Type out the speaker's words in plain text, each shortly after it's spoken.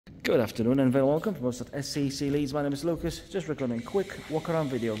Good afternoon and very welcome to most at SCC Leeds. My name is Lucas, just recording a quick walk around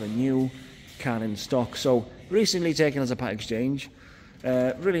video of a new car in stock. So recently taken as a part exchange,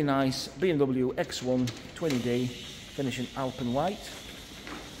 really nice Bmw X1 20D, finishing Alpen white,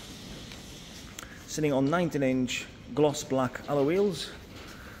 sitting on 19-inch gloss black alloy wheels.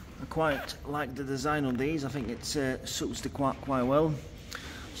 I quite like the design on these. I think it suits the quite well.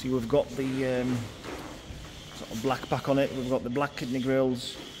 So we've got the sort of black pack on it. We've got the black kidney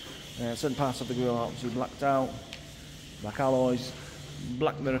grills. Certain parts of the grille are obviously blacked out, black alloys,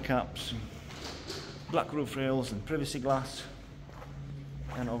 black mirror caps, black roof rails and privacy glass,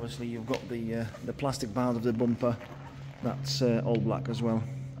 and obviously you've got the plastic band of the bumper, that's all black as well.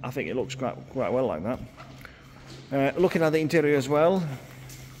 I think it looks quite well like that. Looking at the interior as well,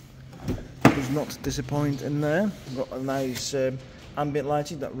 does not disappoint in there. We've got a nice ambient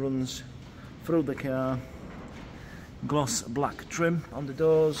lighting that runs through the car, gloss black trim on the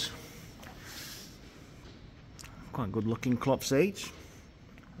doors. Quite good looking cloth seats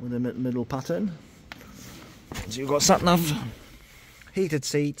with a middle pattern. So you've got sat nav, heated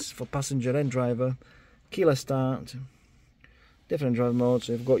seats for passenger and driver, keyless start, different drive modes.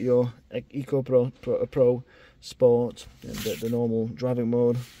 So you've got your Eco Pro Sport, and the normal driving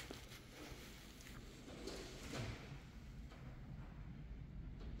mode.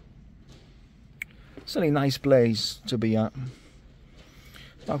 It's a nice place to be at.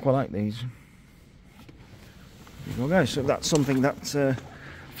 I quite like these. Well guys, so if that's something that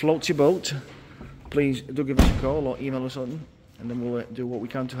floats your boat, please do give us a call or email us on, and then we'll do what we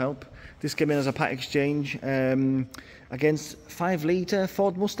can to help. This came in as a part exchange against 5-litre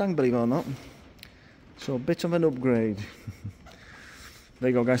Ford Mustang, believe it or not. So a bit of an upgrade.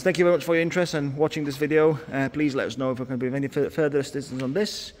 There you go guys, thank you very much for your interest and watching this video. Please let us know if we can be of any further assistance on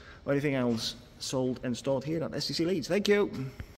this or anything else sold and stored here at SCC Leeds. Thank you.